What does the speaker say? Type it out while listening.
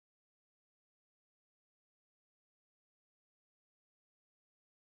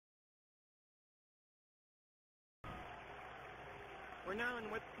We're now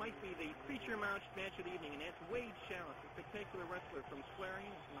in what might be the feature match of the evening, and that's Wade Schalles, a spectacular wrestler from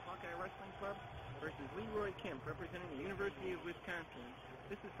Schwerin from the Hawkeye Wrestling Club, versus Leroy Kemp, representing the University of Wisconsin.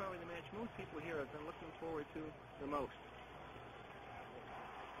 This is probably the match most people here have been looking forward to the most.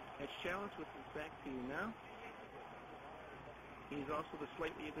 That's Schalles with his back to you now. He's also the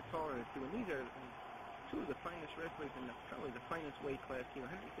slightly the taller of the two, and these are two of the finest wrestlers in probably the finest weight class here.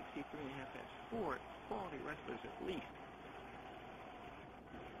 163.5. That's four quality wrestlers at least.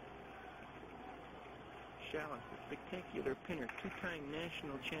 Schalles, a spectacular pinner, two-time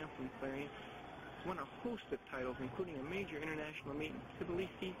national champ from Schwerin. He's won a host of titles, including a major international meet in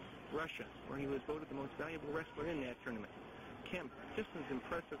Tbilisi, Russia, where he was voted the most valuable wrestler in that tournament. Kemp, just as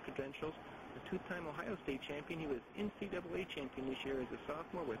impressive credentials, a two-time Ohio State champion. He was NCAA champion this year as a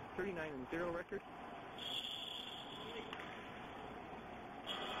sophomore with 39-0 record.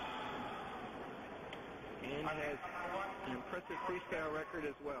 And has an impressive freestyle record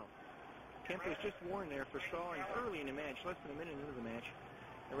as well. Kemp was just warned there for stalling early in the match, less than a minute into the match,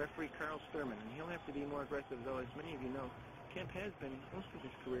 the referee Carl Sturman, and he'll have to be more aggressive, though, as many of you know. Kemp has been, most of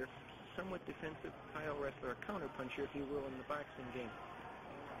his career, a somewhat defensive style wrestler, a counterpuncher, if you will, in the boxing game.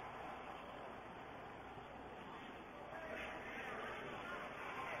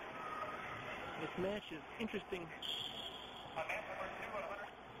 This match is interesting.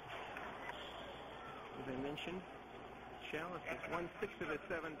 As I mentioned, Schalles has won 6 of his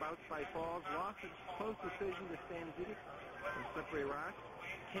 7 bouts by falls, lost his close decision to Stan Zedek from Slippery Rock.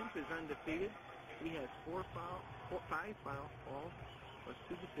 Kemp is undefeated. He has 5 foul falls, plus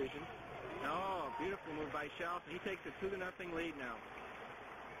 2 decisions. Oh, beautiful move by Schalles. He takes a 2-0 lead now.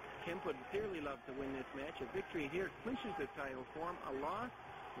 Kemp would dearly love to win this match. A victory here clinches the title for him. A loss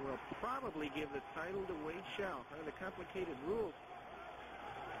will probably give the title to Wade Schalles. Under the complicated rules.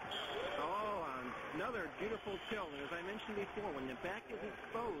 Oh, another beautiful tilt. And as I mentioned before, when the back is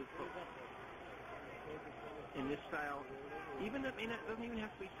exposed in this style, even if it doesn't even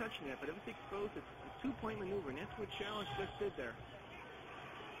have to be touching it, but if it's exposed, it's a 2-point maneuver, and that's what Schalles just did there.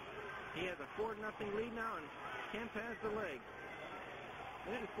 He has a 4-0 lead now, and Kemp has the leg.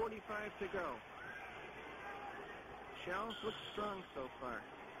 Minute and 45 to go. Schalles looks strong so far.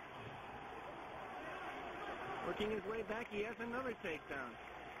 Working his way back, he has another takedown.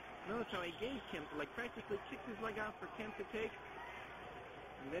 Notice how he gave Kemp, like practically kicked his leg out for Kemp to take,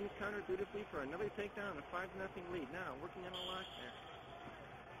 and then countered beautifully for another takedown and a 5-0 lead. Now, working on a lock there.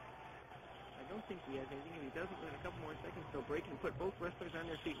 I don't think he has anything. If he doesn't, within a couple more seconds, he'll break and put both wrestlers on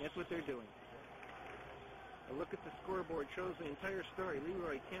their feet, and that's what they're doing. A look at the scoreboard shows the entire story.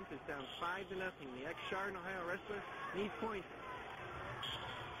 Leroy Kemp is down 5-0. The ex-Chardon, Ohio wrestler needs points.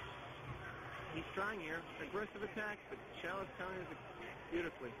 He's trying here, aggressive attack, but Schalles counters it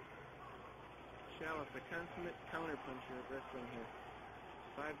beautifully. Schalles, a consummate counterpuncher of wrestling here.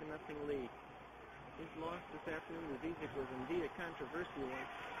 5-0 lead. His loss this afternoon to Zedek was indeed a controversial one,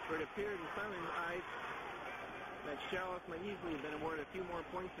 for it appeared in some eyes that Schalles might easily have been awarded a few more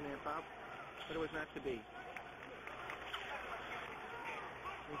points in that bout, but it was not to be.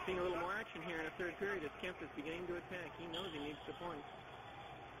 We're seeing a little more action here in the third period as Kemp is beginning to attack. He knows he needs the points.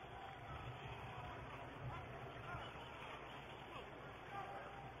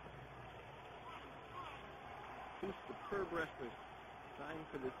 Two superb wrestlers vying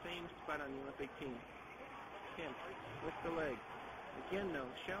for the same spot on the Olympic team. Kemp with the leg. Again, though,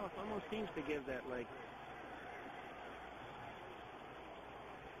 Schalles almost seems to give that leg.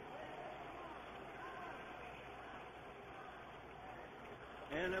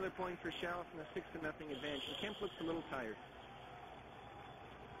 And another point for Schalles in a 6-0 advantage. And Kemp looks a little tired.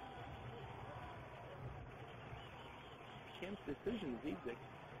 Kemp's decision, Zedek,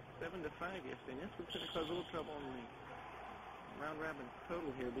 7-5 yesterday. And that's what's going to cause a little trouble in the round-robin total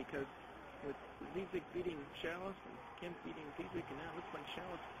here, because with Zedek beating Schalles and Kemp beating Zedek, and now it looks like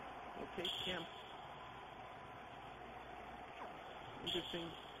Schalles will take Kemp. Interesting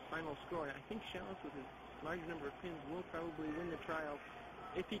final score. I think Schalles, with his large number of pins, will probably win the trial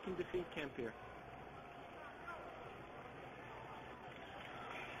if he can defeat Kemp here.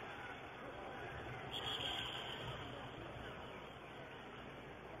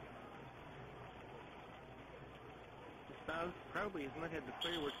 Probably has not had the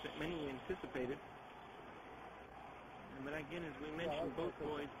fireworks that many anticipated. But again, as we mentioned, both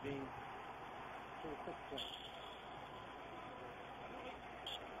boys being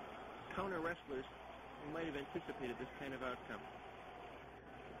counter wrestlers, we might have anticipated this kind of outcome.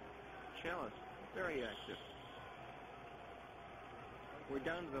 Schalles, very active. We're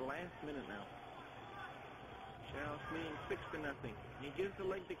down to the last minute now. Schalles leading 6-0. He gives the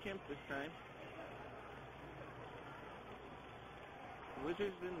leg to Kemp this time.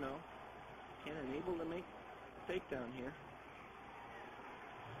 Wizards didn't know. Cannon able to make a takedown here.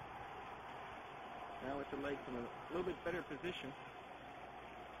 Now with the leg from a little bit better position.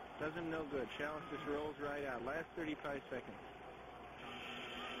 Doesn't no good. Schalles just rolls right out. Last 35 seconds.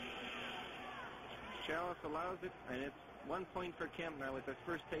 Schalles allows it, and it's 1 point for Kemp now with his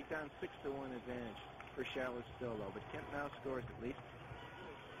first takedown, 6-1 advantage for Schalles still, though. But Kemp now scores at least.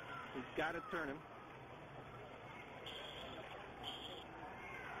 He's got to turn him.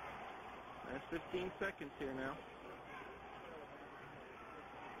 That's 15 seconds here now.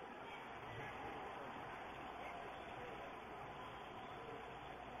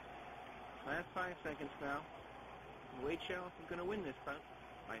 Last 5 seconds now. Wade Schalles is going to win this fight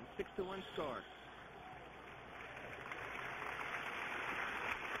by a 6-1 score.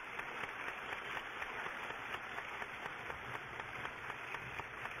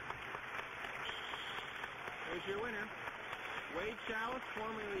 Here's your winner, Wade Schalles,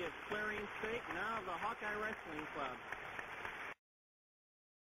 formerly of Clarion State, now of the Hawkeye Wrestling Club.